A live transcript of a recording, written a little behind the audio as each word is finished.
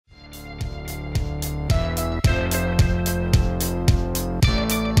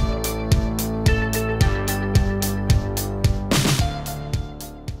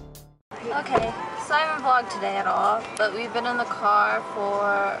vlog today at all, but we've been in the car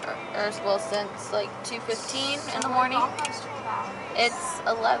well, since like 2:15 in the morning. It's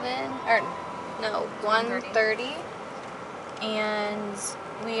 1:30, and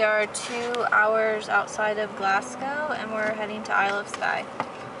we are 2 hours outside of Glasgow, and we're heading to Isle of Skye.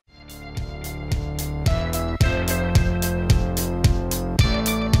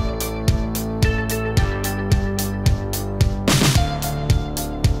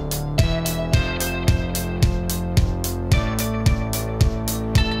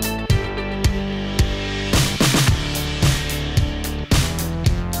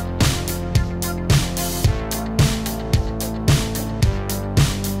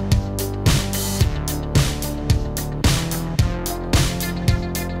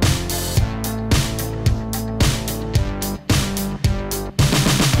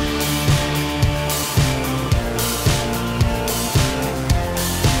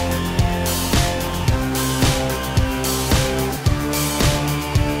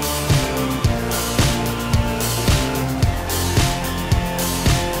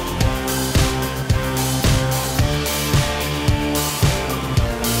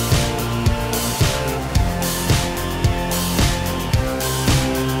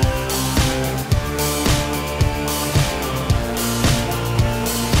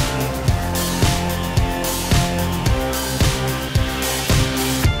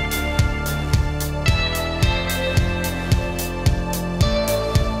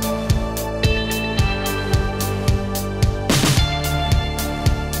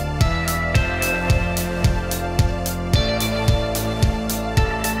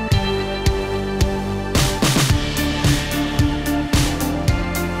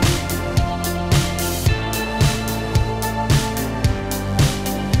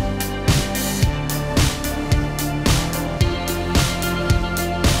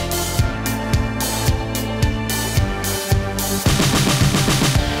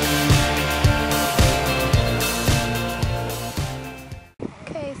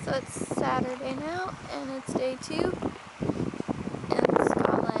 So it's Saturday now, and it's day 2 in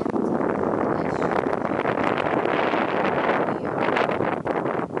Scotland. We are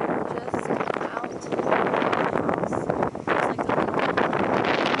just out of the house. It's like a little,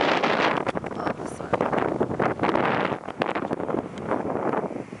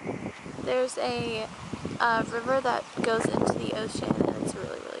 There's a river that goes into the ocean, and it's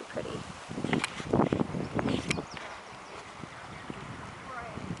really, really pretty.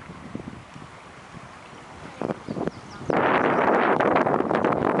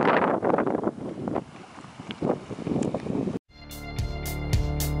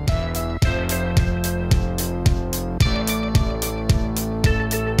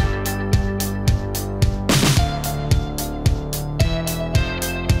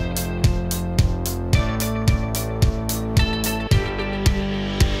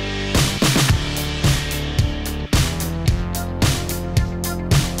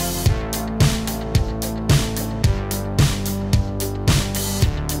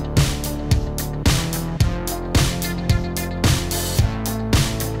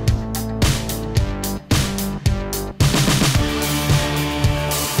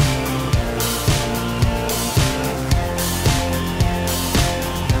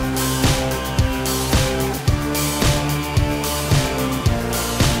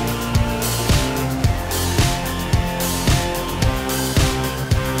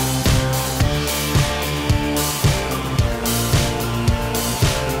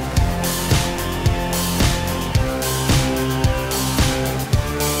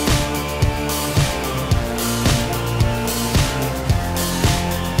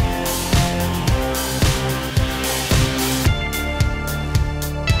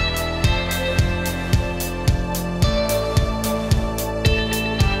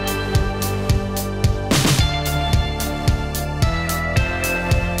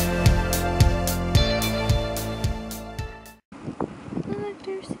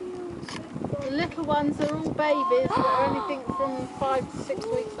 The little ones are all babies that are anything from 5 to 6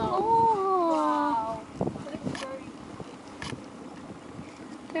 weeks old. Oh. Wow.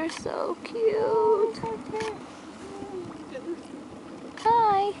 They're so cute.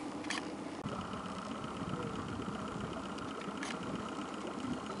 Hi.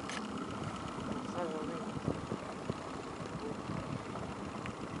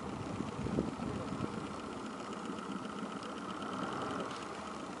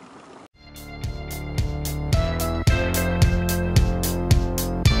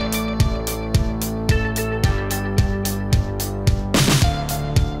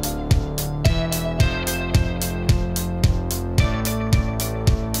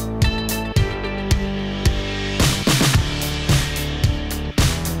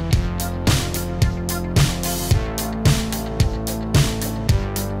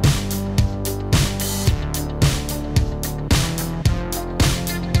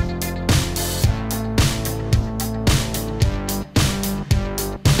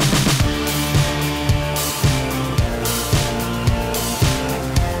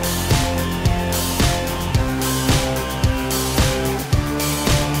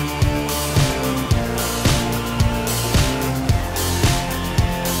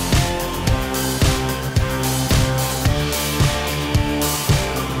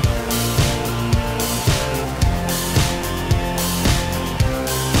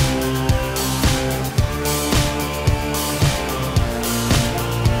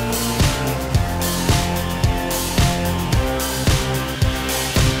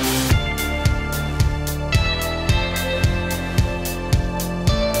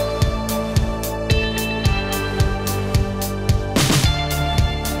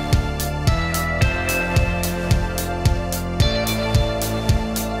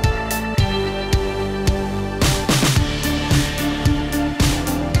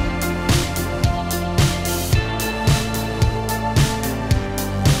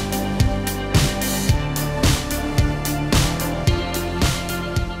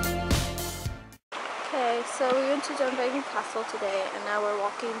 Dunvegan Castle today, and now we're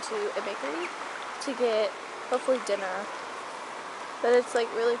walking to a bakery to get, hopefully, dinner. But it's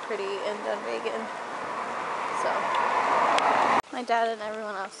like really pretty in Dunvegan. So, my dad and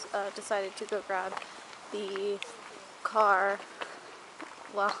everyone else decided to go grab the car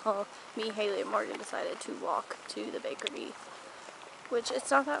while me, Haley, and Morgan decided to walk to the bakery. Which,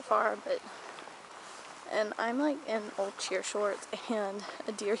 it's not that far, but... And I'm like in old cheer shorts and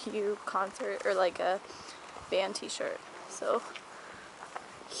a Dear You concert, or like a band t-shirt. So,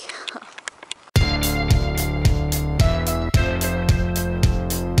 yeah.